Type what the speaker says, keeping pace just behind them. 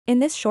In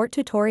this short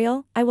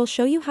tutorial, I will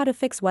show you how to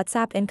fix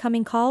WhatsApp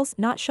incoming calls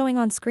not showing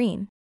on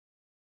screen.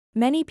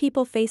 Many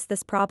people face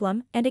this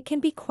problem, and it can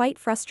be quite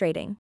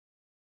frustrating.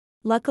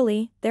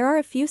 Luckily, there are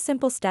a few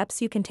simple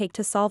steps you can take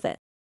to solve it.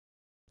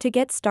 To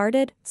get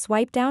started,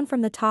 swipe down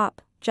from the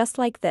top, just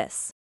like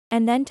this,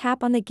 and then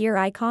tap on the gear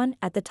icon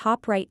at the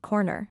top right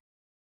corner.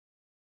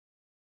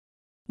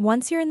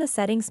 Once you're in the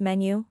settings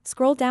menu,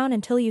 scroll down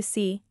until you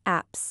see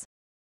Apps.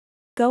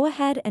 Go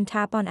ahead and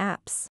tap on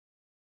Apps.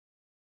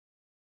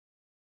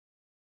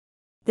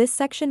 This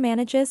section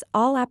manages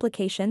all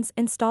applications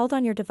installed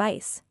on your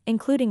device,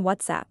 including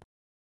WhatsApp.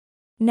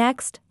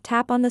 Next,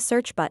 tap on the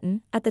search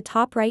button at the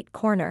top right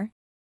corner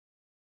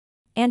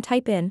and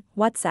type in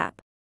WhatsApp.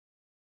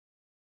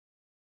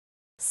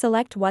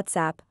 Select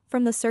WhatsApp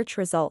from the search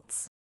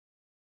results.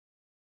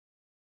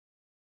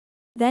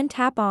 Then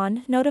tap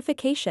on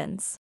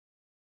Notifications.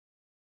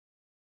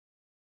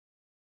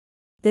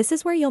 This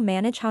is where you'll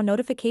manage how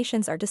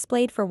notifications are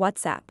displayed for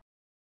WhatsApp.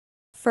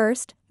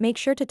 First, make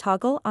sure to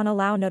toggle on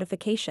Allow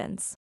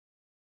Notifications.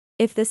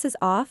 If this is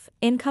off,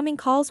 incoming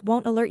calls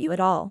won't alert you at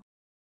all.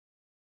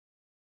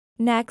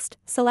 Next,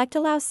 select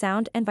Allow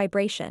Sound and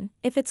Vibration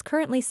if it's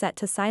currently set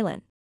to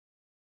silent.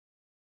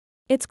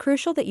 It's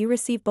crucial that you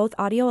receive both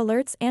audio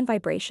alerts and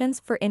vibrations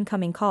for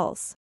incoming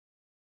calls.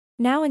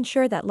 Now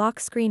ensure that lock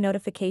screen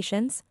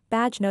notifications,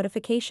 badge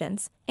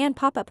notifications, and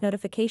pop-up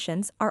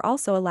notifications are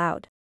also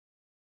allowed.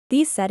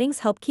 These settings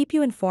help keep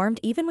you informed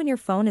even when your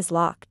phone is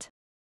locked.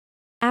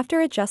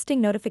 After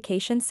adjusting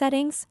notification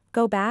settings,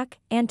 go back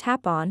and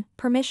tap on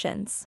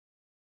Permissions.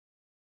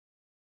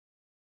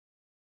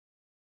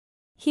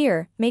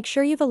 Here, make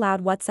sure you've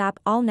allowed WhatsApp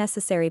all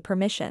necessary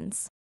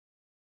permissions.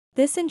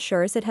 This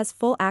ensures it has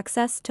full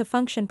access to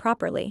function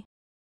properly.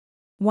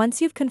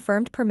 Once you've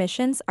confirmed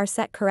permissions are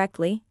set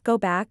correctly, go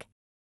back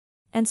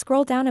and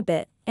scroll down a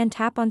bit and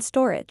tap on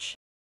Storage.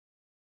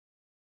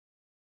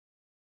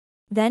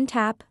 Then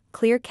tap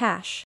Clear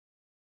Cache.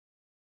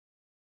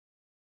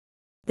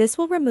 This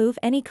will remove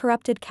any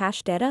corrupted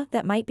cache data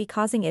that might be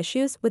causing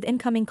issues with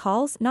incoming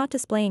calls not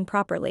displaying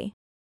properly.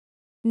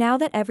 Now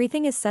that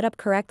everything is set up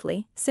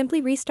correctly,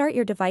 simply restart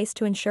your device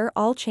to ensure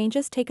all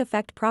changes take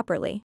effect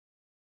properly.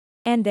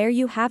 And there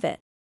you have it.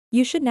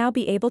 You should now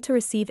be able to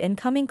receive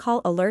incoming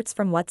call alerts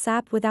from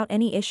WhatsApp without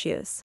any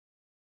issues.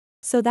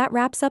 So that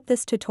wraps up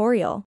this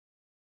tutorial.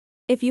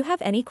 If you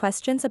have any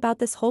questions about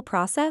this whole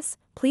process,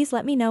 please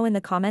let me know in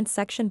the comments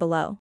section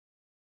below.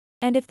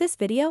 And if this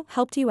video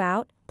helped you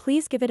out,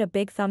 please give it a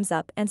big thumbs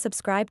up and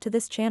subscribe to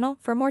this channel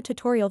for more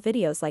tutorial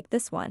videos like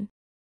this one.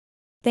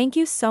 Thank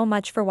you so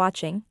much for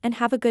watching and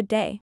have a good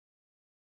day.